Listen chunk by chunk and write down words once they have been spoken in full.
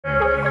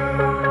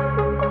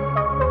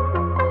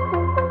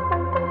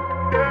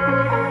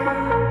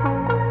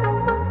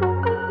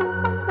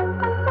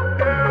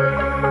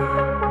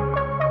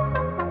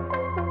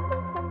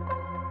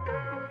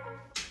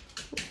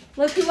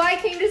I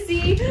came to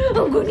see.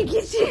 I'm gonna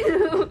get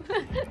you.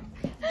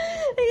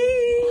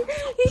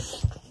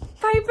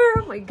 Piper,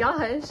 oh my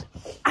gosh.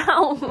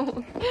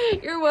 Ow.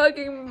 You're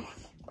walking.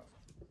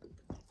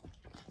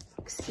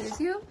 Excuse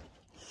you?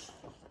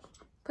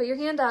 Put your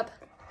hand up.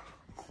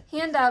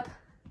 Hand up.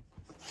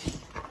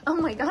 Oh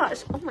my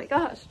gosh. Oh my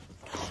gosh.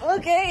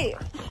 Okay.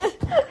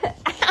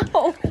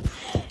 Ow.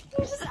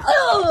 You're just,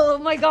 oh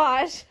my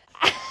gosh.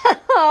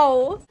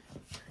 Ow.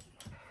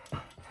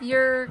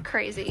 You're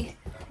crazy.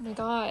 Oh my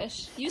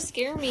gosh. You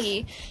scare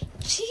me.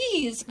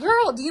 Jeez,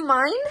 girl, do you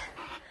mind?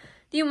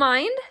 Do you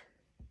mind?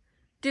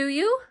 Do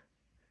you?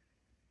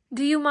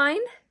 Do you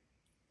mind?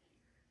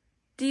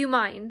 Do you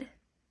mind?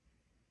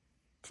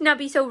 To not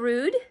be so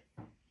rude?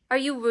 Are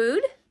you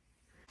rude?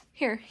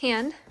 Here,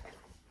 hand.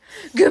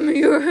 Give me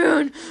your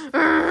hand.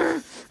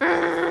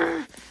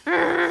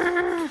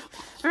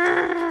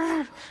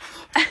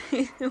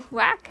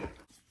 Whack.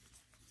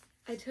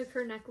 I took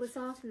her necklace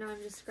off, and now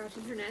I'm just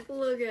scratching her neck.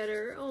 Look at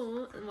her.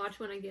 Oh, and watch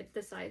when I get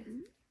this side.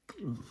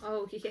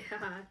 Oh,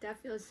 yeah. That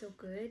feels so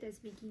good.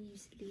 That's making you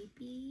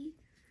sleepy.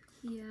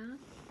 Yeah.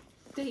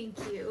 Thank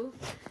you.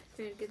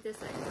 You're gonna get this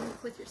side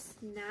with your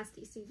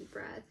nasty, stinky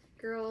breath.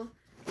 Girl.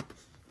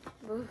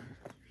 Oh,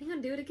 hang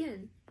on, do it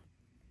again.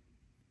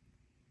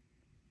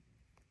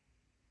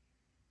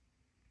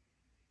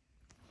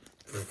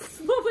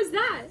 What was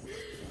that?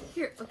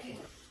 Here, okay.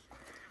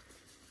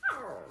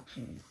 Ow.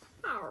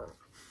 Ow.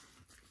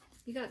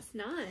 You got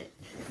snot.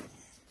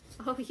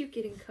 Oh, you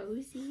getting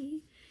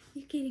cozy?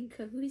 You getting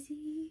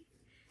cozy?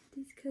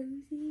 This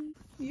cozy?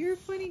 You're a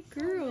funny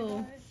girl. Oh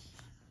my gosh.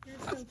 You're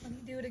so funny.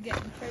 Do it again.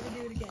 Try to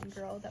do it again,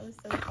 girl. That was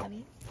so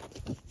funny.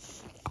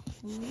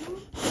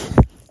 Ooh.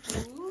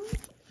 Ooh.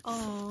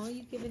 Oh,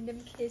 you giving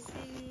them kisses.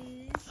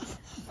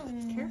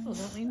 Careful,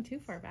 don't lean too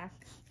far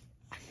back.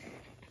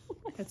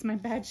 That's my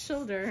bad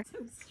shoulder. So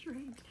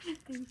straight.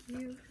 Thank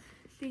you.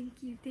 Thank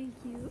you. Thank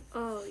you.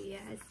 Oh,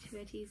 yes,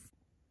 Twitties.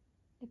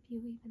 If you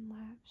even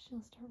laugh,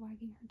 she'll start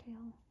wagging her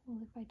tail.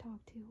 Well, if I talk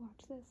too,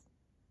 watch this.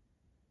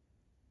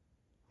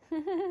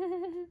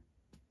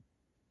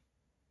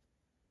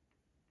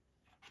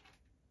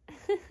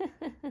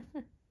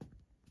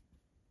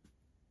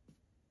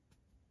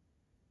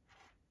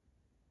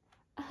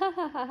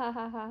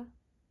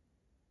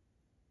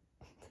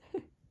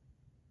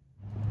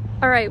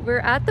 All right, we're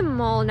at the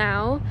mall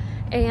now,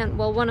 and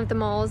well, one of the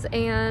malls,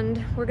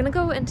 and we're gonna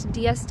go into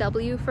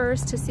DSW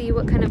first to see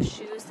what kind of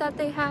shoes that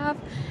they have,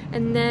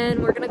 and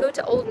then we're gonna go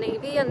to Old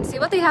Navy and see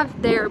what they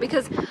have there,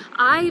 because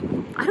I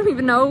don't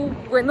even know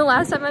when the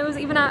last time I was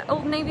even at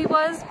Old Navy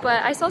was,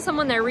 but I saw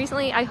someone there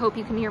recently. I hope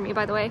you can hear me,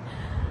 by the way.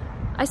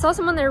 I saw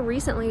someone there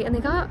recently, and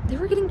they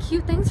were getting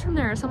cute things from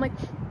there, so I'm like,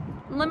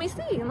 let me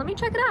see, let me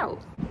check it out.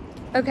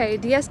 Okay,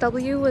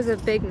 DSW was a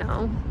big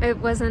no. It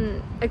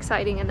wasn't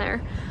exciting in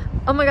there.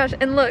 Oh my gosh,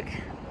 and look,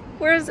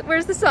 where's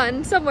the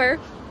sun? Somewhere.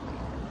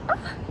 Oh,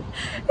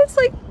 it's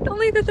like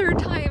only the third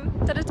time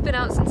that it's been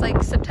out since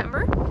like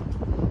September.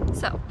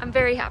 So I'm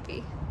very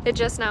happy. It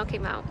just now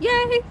came out.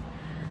 Yay!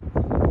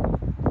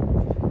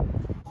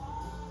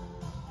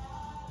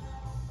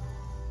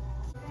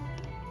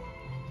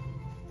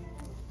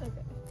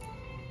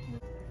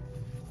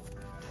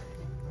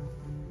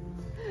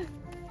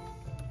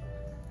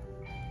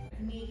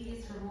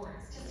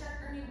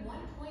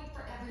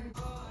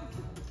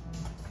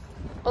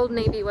 Old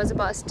Navy was a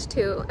bust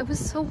too. It was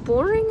so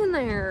boring in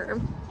there.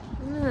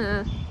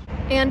 Ugh.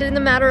 And in a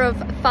matter of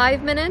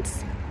 5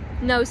 minutes,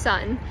 no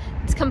sun.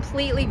 It's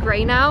completely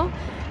gray now,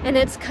 and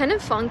it's kind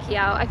of funky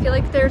out. I feel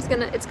like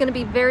it's gonna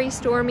be very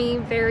stormy,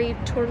 very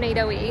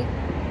tornado-y.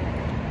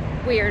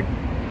 Weird.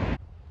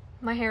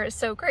 My hair is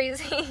so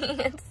crazy.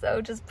 It's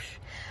so just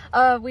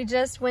we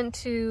just went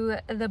to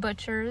the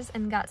butcher's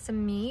and got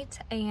some meat,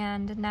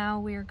 and now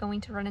we're going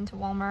to run into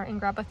Walmart and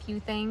grab a few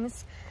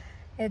things.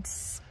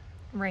 It's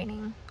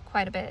raining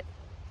quite a bit.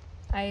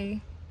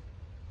 I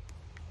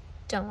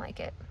don't like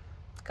it.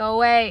 Go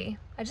away.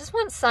 I just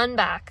want sun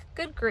back.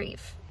 Good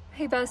grief.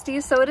 Hey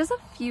besties, so it is a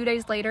few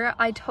days later.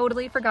 I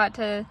totally forgot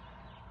to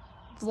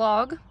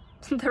vlog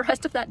the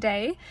rest of that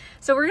day,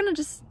 so we're gonna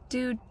just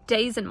do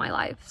days in my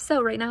life.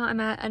 So right now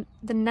I'm at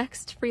the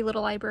next free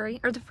little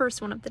library, or the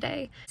first one of the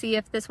day. See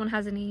if this one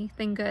has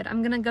anything good.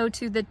 I'm gonna go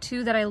to the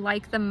two that I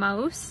like the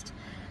most.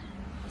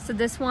 So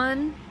this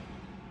one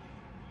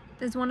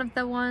is one of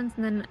the ones,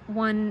 and then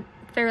one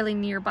fairly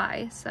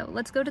nearby. So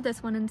let's go to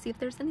this one and see if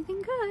there's anything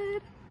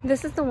good.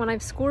 This is the one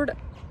I've scored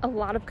a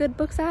lot of good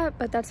books at,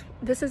 but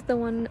this is the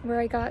one where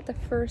I got the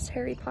first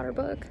Harry Potter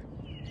book.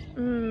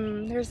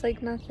 There's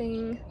like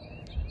nothing.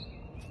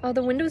 Oh,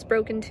 the window's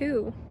broken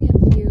too. Yeah,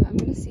 view. I'm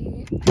gonna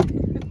see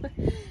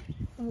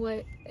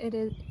what it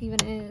is even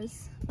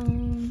is.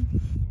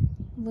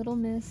 Little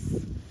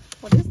Miss.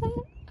 What is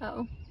that?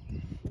 Oh,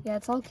 yeah,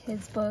 it's all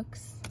kids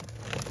books.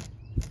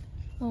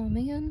 Oh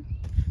man.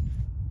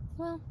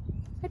 Well,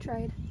 I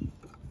tried.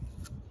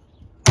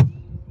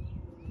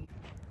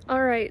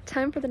 All right,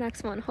 time for the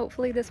next one.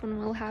 Hopefully this one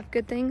will have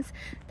good things.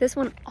 This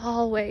one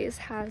always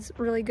has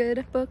really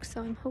good books,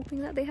 so I'm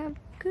hoping that they have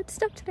good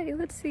stuff today.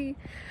 Let's see.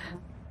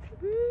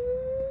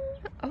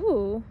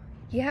 Oh,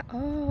 yeah.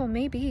 Oh,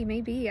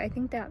 maybe. I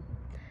think that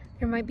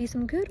there might be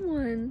some good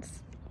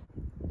ones.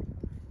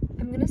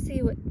 I'm gonna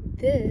see what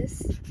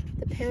the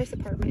Paris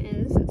apartment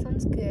is. That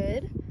sounds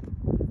good.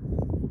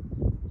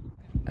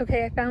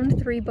 Okay, I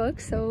found 3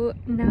 books, so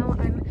now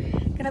I'm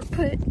gonna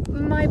put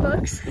my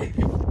books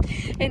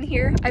in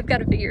here. I've got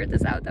to figure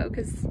this out though,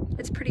 because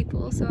it's pretty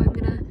full, so I'm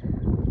gonna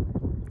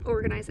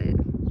organize it.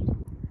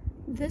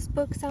 This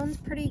book sounds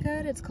pretty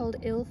good. It's called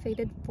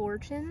Ill-Fated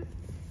Fortune.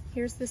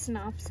 Here's the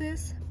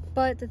synopsis.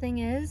 But the thing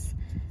is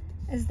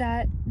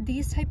that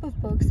these type of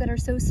books that are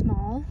so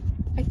small,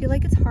 I feel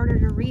like it's harder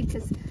to read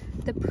because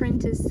the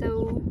print is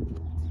so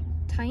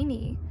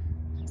tiny.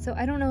 So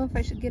I don't know if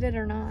I should get it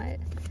or not.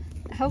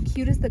 How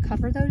cute is the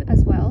cover though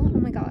as well? Oh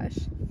my gosh.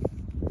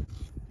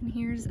 And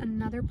here's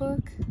another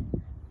book,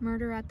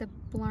 Murder at the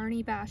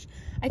Blarney Bash.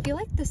 I feel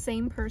like the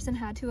same person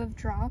had to have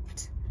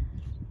dropped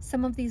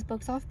some of these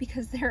books off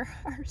because there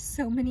are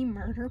so many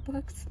murder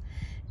books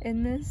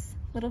in this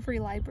little free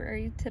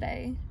library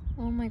today.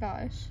 Oh my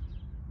gosh.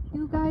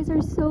 You guys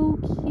are so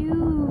cute.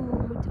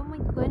 Oh my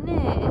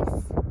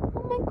goodness.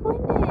 Oh my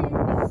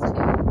goodness. These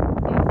two,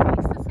 they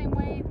face the same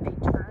way, they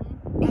turn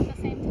at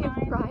the same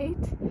time.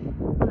 Right?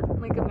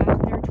 Like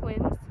imagine they're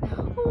twins.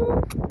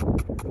 Oh.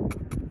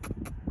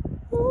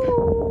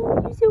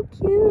 Oh, you're so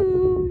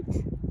cute.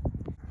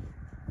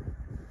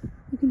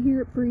 You can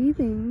hear it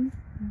breathing.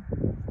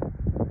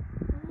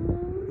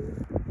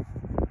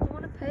 I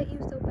want to pet you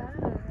so bad.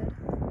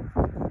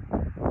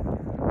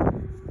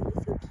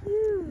 He's so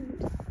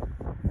cute.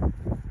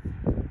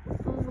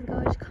 Oh my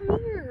gosh, come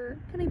here.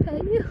 Can I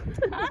pet you?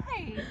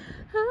 Hi.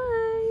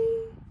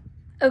 Hi.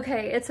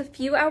 Okay, it's a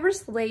few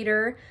hours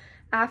later.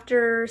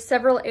 After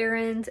several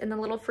errands in the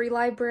little free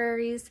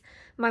libraries,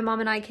 my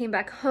mom and I came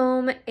back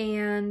home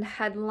and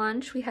had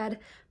lunch. We had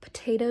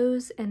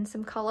potatoes and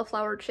some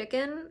cauliflower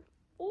chicken.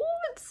 Oh,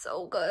 it's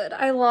so good.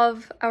 I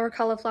love our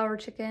cauliflower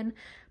chicken.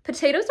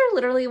 Potatoes are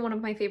literally one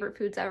of my favorite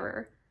foods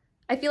ever.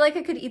 I feel like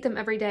I could eat them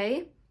every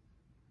day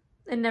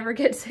and never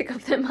get sick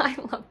of them. I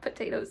love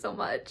potatoes so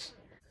much.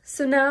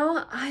 So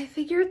now I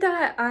figured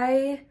that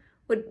I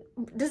would,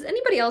 does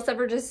anybody else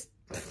ever just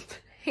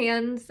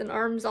hands and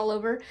arms all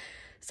over?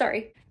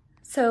 Sorry.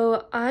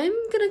 So I'm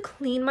gonna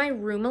clean my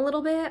room a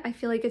little bit. I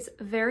feel like it's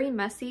very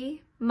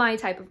messy, my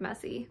type of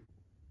messy.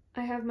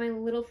 I have my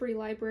little free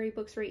library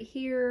books right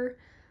here.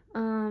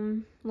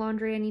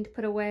 Laundry I need to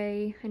put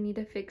away. I need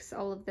to fix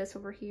all of this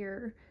over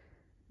here.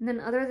 And then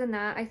other than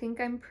that, I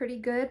think I'm pretty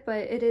good, but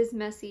it is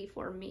messy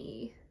for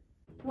me.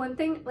 One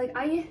thing, like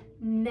I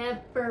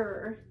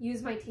never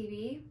use my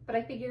TV, but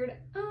I figured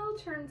I'll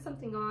turn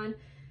something on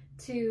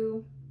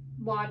to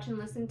watch and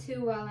listen to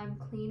while I'm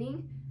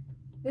cleaning.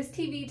 This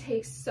TV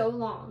takes so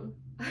long.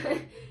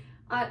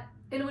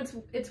 And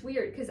it's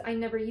weird because I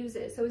never use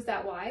it. So is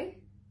that why?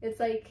 It's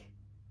like,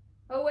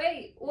 oh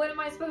wait, what am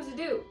I supposed to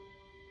do?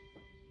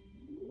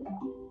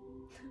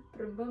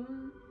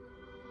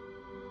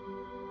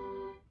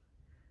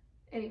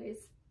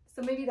 Anyways,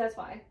 so maybe that's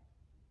why.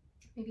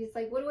 Maybe it's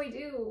like, what do I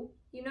do?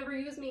 You never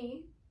use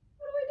me.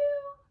 What do I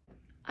do?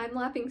 I'm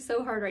laughing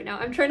so hard right now.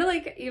 I'm trying to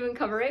like even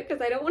cover it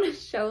because I don't want to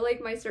show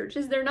like my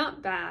searches. They're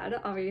not bad,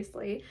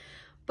 obviously.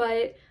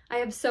 But I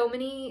have so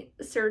many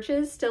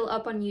searches still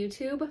up on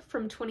YouTube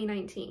from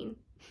 2019.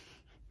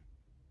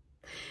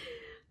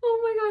 Oh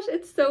my gosh,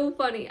 it's so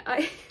funny.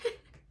 I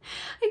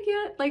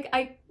can't, like,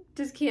 I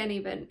just can't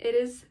even. It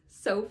is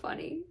so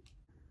funny.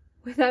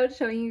 Without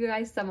showing you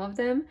guys some of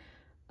them,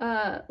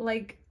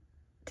 like,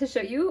 to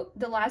show you,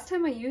 the last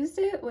time I used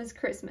it was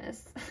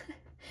Christmas.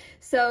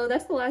 So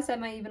that's the last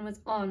time I even was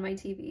on my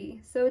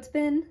TV. So it's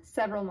been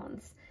several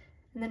months.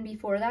 And then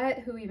before that,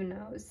 who even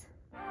knows?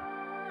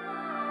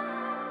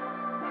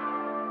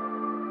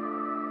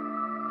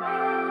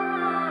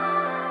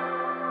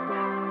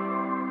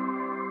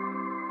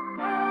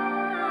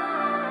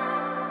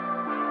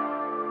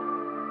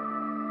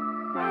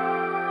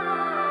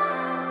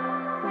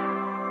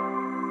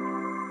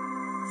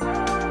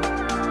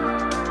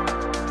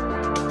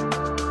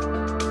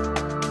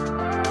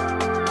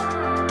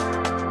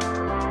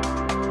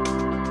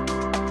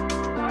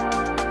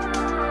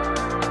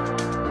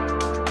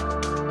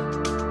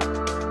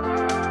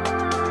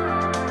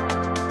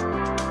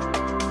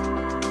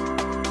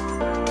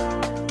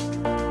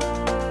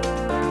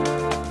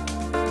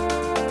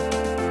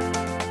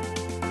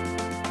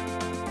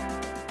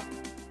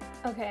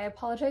 Okay, I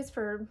apologize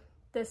for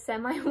this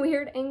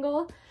semi-weird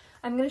angle.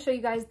 I'm going to show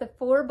you guys the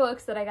 4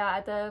 books that I got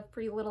at the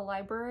free little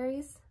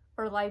libraries,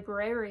 or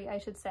library, I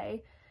should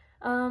say.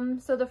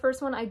 So the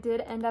first one, I did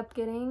end up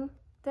getting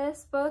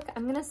this book.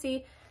 I'm going to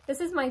see,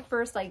 this is my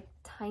first, like,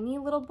 tiny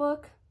little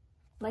book.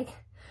 Like,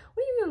 what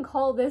do you even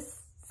call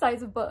this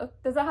size of book?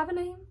 Does it have a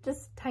name?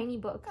 Just tiny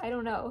book. I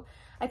don't know.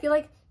 I feel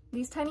like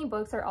these tiny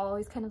books are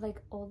always kind of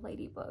like old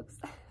lady books.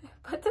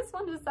 But this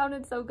one just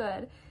sounded so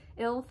good.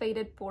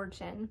 Ill-Fated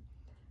Fortune.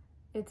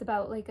 It's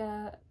about like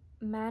a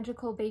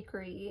magical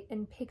bakery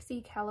in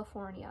Pixie,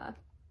 California.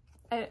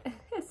 It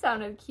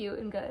sounded cute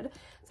and good.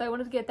 So I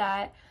wanted to get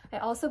that. I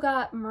also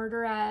got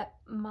Murder at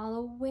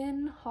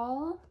Malowin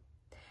Hall.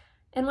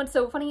 And what's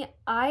so funny,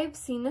 I've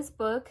seen this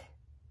book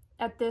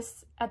at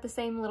the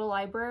same little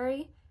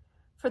library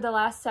for the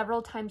last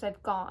several times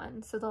I've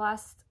gone. So the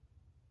last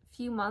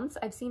few months,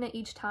 I've seen it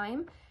each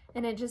time,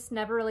 and it just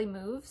never really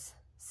moves.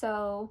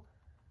 So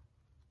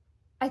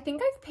I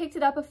think I've picked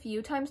it up a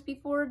few times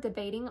before,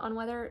 debating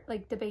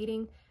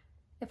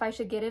if I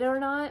should get it or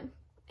not,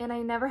 and I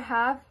never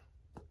have.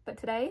 But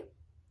today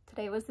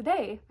was the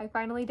day. I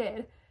finally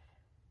did.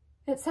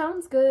 It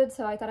sounds good,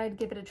 so I thought I'd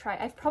give it a try.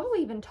 I've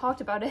probably even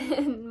talked about it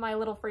in my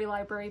little free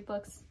library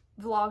books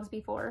vlogs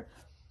before.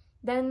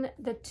 Then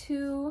the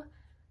two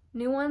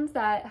new ones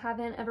that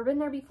haven't ever been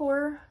there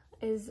before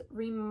is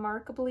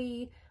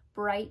Remarkably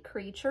Bright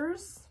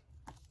Creatures.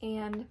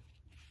 And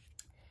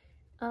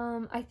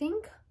I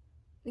think,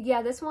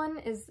 yeah, this one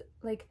is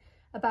like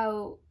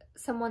about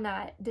someone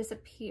that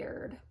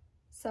disappeared.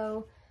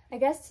 So I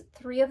guess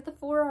 3 of the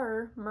 4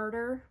 are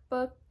murder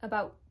books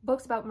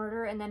about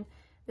murder, and then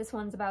this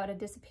one's about a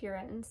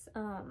disappearance.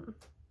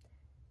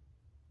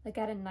 Like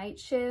at a night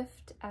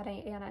shift at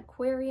an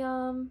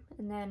aquarium,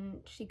 and then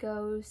she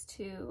goes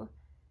to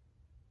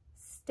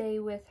stay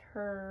with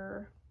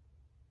her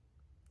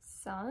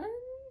son.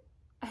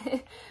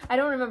 I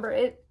don't remember.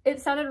 It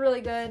sounded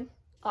really good,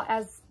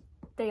 as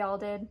they all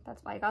did.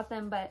 That's why I got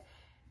them.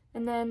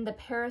 And then the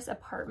Paris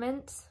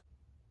apartment.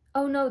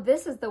 Oh no,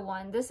 this is the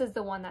one. This is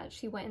the one that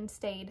she went and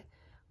stayed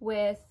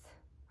with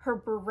her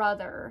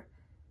brother,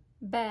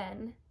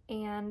 Ben,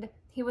 and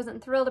he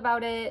wasn't thrilled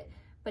about it,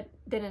 but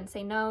didn't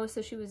say no,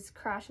 so she was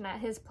crashing at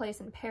his place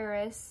in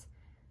Paris.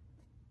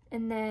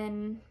 And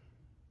then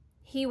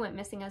he went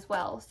missing as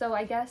well. So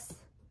I guess,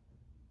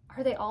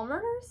 are they all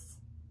murders?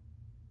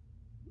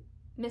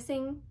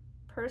 Missing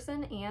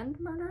person and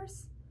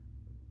murders?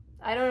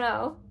 I don't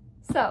know.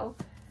 So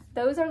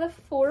those are the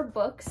 4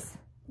 books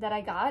that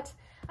I got.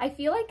 I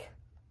feel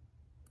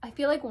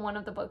like one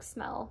of the books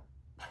smell.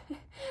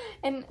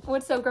 And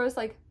what's so gross,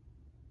 like,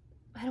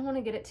 I don't want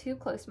to get it too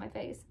close to my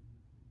face.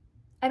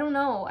 I don't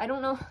know.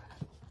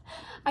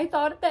 I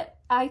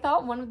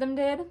thought one of them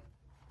did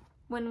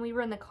when we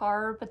were in the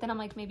car, but then I'm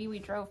like, maybe we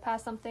drove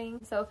past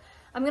something. So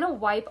I'm gonna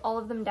wipe all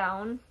of them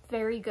down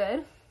very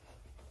good.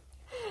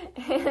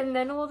 And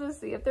then we'll just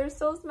see if there's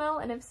still a smell,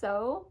 and if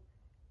so,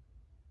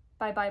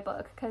 bye-bye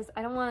book, because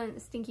I don't want a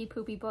stinky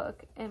poopy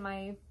book in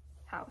my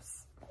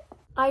house.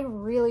 I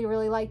really,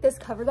 really like this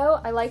cover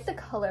though. I like the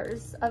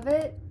colors of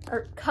it,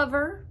 or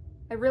cover.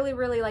 I really,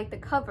 really like the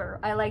cover.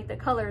 I like the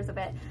colors of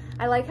it.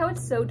 I like how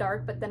it's so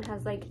dark, but then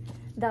has like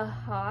the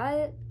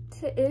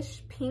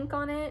hot-ish pink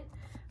on it.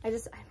 I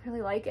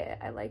really like it.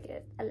 I like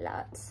it a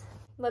lot.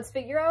 Let's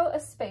figure out a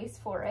space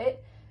for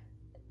it.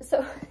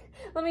 So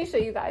let me show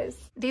you guys.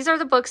 These are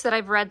the books that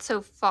I've read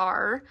so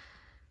far.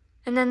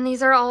 And then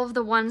these are all of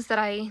the ones that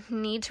I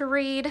need to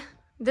read.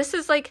 This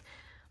is like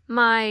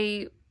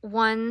my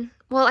one,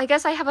 well, I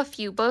guess I have a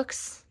few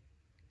books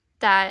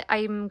that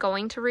I'm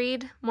going to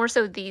read, more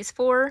so these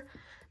 4.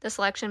 The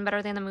selection,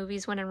 Better Than the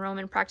Movies, When in Rome,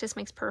 and Practice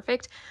Makes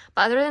Perfect.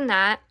 But other than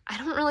that, I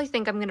don't really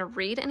think I'm going to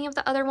read any of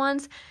the other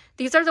ones.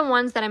 These are the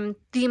ones that I'm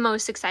the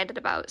most excited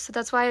about. So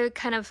that's why I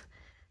kind of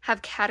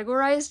have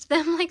categorized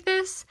them like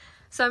this.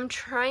 So I'm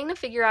trying to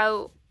figure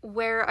out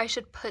where I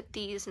should put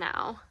these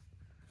now.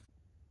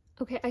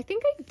 Okay, I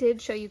think I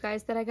did show you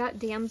guys that I got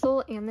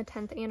Damsel and the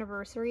 10th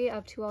Anniversary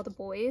of To All the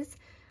Boys.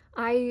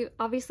 I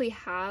obviously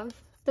have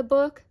the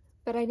book,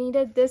 but I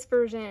needed this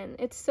version.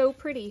 It's so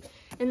pretty.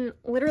 And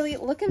literally,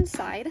 look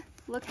inside.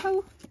 Look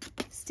how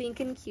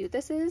stinking cute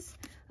this is.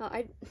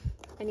 I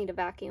need a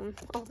vacuum.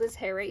 All this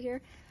hair right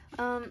here.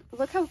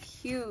 Look how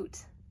cute.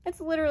 It's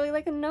literally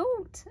like a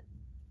note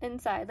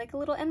inside, like a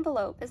little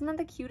envelope. Isn't that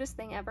the cutest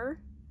thing ever?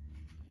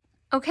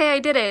 Okay, I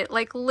did it.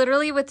 Like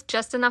literally with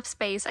just enough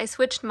space. I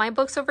switched my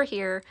books over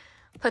here,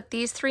 put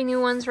these 3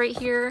 new ones right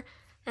here,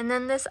 and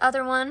then this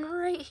other one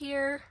right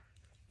here.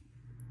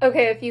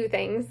 Okay, a few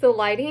things. The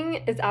lighting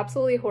is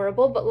absolutely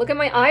horrible, but look at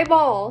my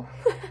eyeball.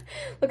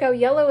 Look how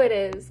yellow it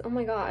is. Oh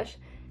my gosh.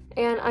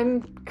 And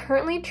I'm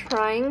currently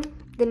trying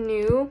the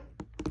new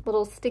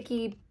little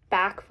sticky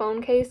back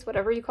phone case,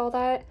 whatever you call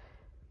that.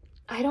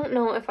 I don't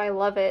know if I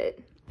love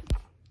it.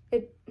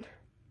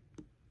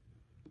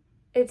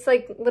 It's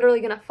like literally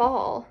gonna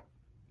fall.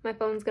 My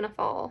phone's gonna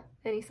fall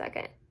any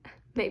second,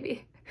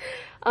 maybe.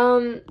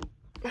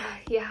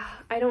 Yeah,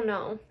 I don't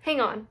know.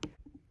 Hang on.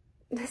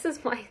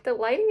 The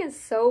lighting is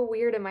so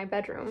weird in my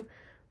bedroom.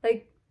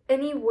 Like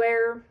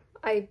anywhere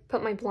I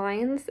put my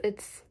blinds,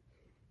 it's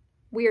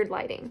weird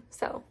lighting.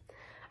 So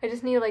I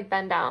just need to like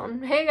bend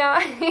down. Hey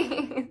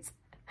guys,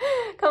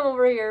 come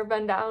over here,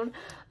 bend down.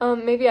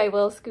 Maybe I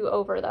will scoot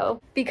over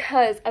though,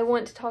 because I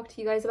want to talk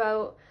to you guys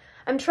about,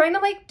 I'm trying to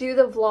like do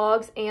the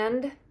vlogs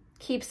and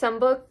keep some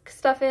book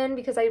stuff in,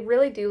 because I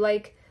really do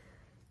like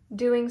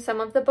doing some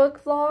of the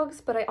book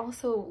vlogs, but I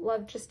also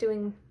love just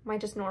doing my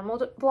just normal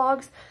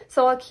vlogs.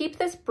 So I'll keep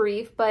this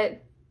brief,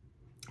 but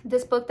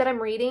this book that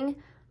I'm reading,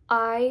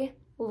 I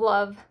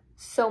love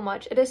so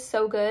much. It is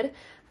so good.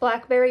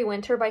 Blackberry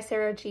Winter by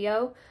Sarah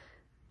Geo.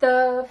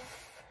 The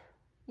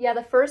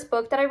first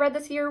book that I read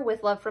this year,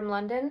 With Love from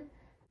London,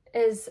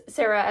 is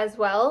Sarah as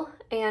well,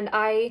 and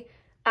I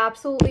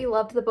absolutely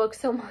loved the book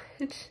so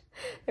much.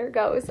 There it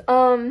goes.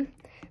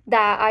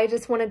 That I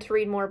just wanted to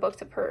read more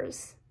books of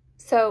hers.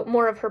 So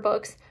more of her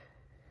books.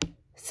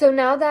 So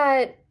now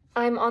that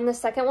I'm on the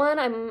second one,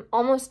 I'm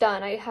almost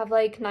done. I have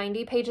like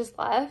 90 pages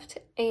left,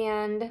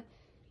 and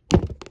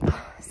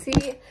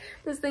see,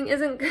 this thing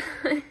isn't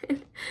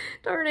good.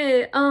 Darn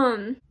it.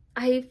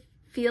 I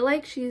feel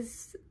like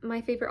she's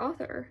my favorite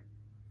author.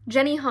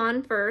 Jenny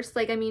Han first,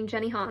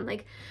 Jenny Han,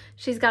 like,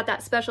 she's got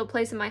that special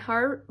place in my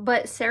heart,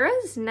 but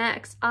Sarah's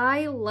next.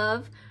 I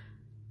love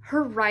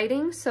her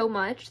writing so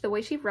much. The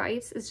way she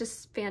writes is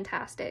just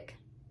fantastic.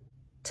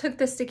 Took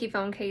the sticky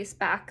phone case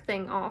back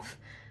thing off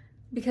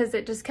because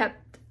it just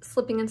kept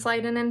slipping and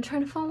sliding and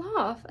trying to fall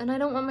off, and I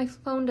don't want my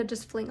phone to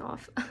just fling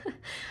off.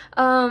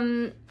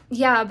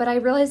 Yeah, but I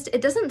realized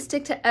it doesn't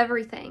stick to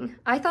everything.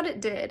 I thought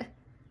it did.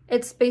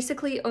 It's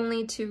basically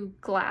only to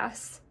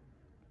glass.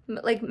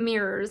 Like,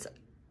 mirrors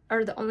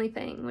are the only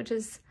thing, which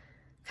is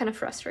kind of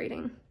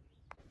frustrating.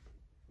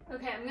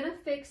 Okay, I'm gonna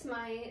fix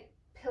my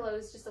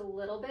pillows just a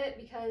little bit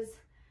because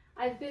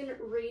I've been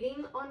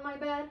reading on my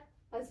bed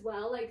as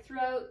well, like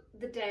throughout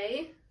the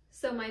day.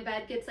 So my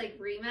bed gets like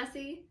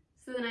messy.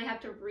 So then I have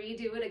to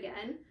redo it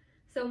again.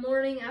 So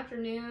morning,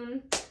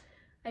 afternoon,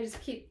 I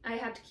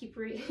have to keep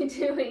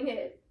redoing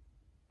it.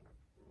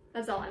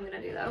 That's all I'm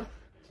gonna do though.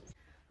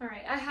 All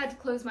right, I had to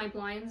close my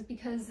blinds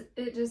because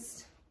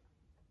the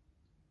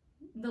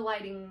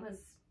lighting was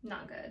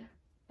not good.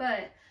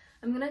 But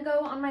I'm gonna go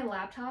on my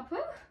laptop. Woo!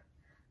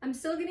 I'm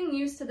still getting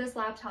used to this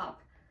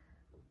laptop.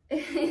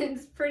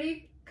 It's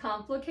pretty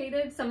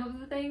complicated, some of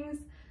the things.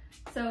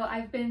 So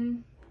I've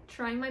been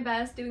trying my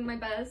best, doing my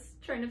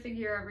best, trying to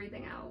figure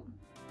everything out.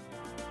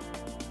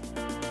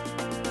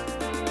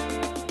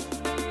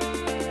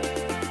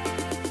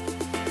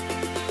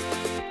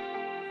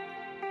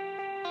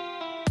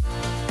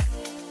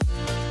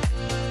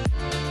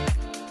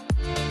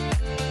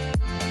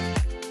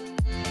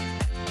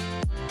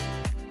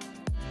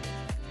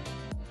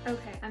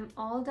 Okay, I'm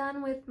all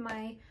done with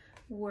my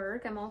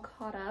work. I'm all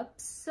caught up.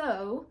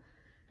 So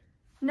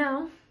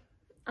now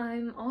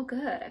I'm all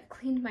good. I've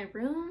cleaned my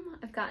room.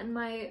 I've gotten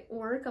my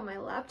work on my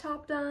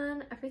laptop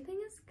done. Everything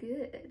is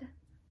good.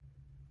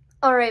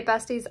 All right,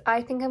 besties,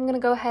 I think I'm gonna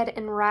go ahead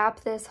and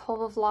wrap this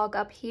whole vlog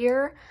up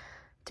here.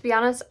 To be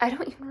honest, I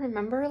don't even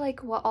remember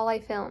like what all I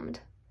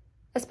filmed,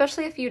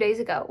 especially a few days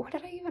ago. What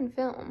did I even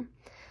film?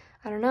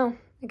 I don't know.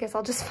 I guess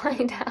I'll just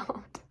find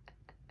out.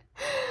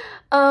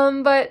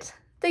 But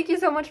thank you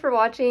so much for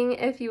watching.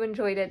 If you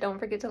enjoyed it, don't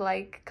forget to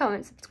like,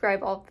 comment,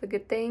 subscribe, all of the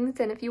good things.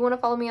 And if you want to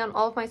follow me on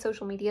all of my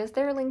social medias,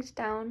 they're linked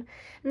down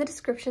in the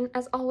description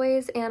as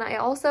always. And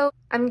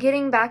I'm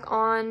getting back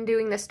on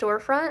doing the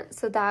storefront,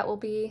 so that will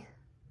be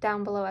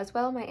down below as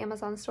well, my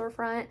Amazon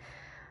storefront.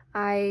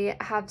 I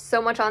have so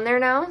much on there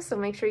now, so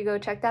make sure you go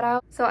check that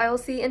out. So I will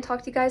see and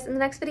talk to you guys in the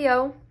next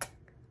video.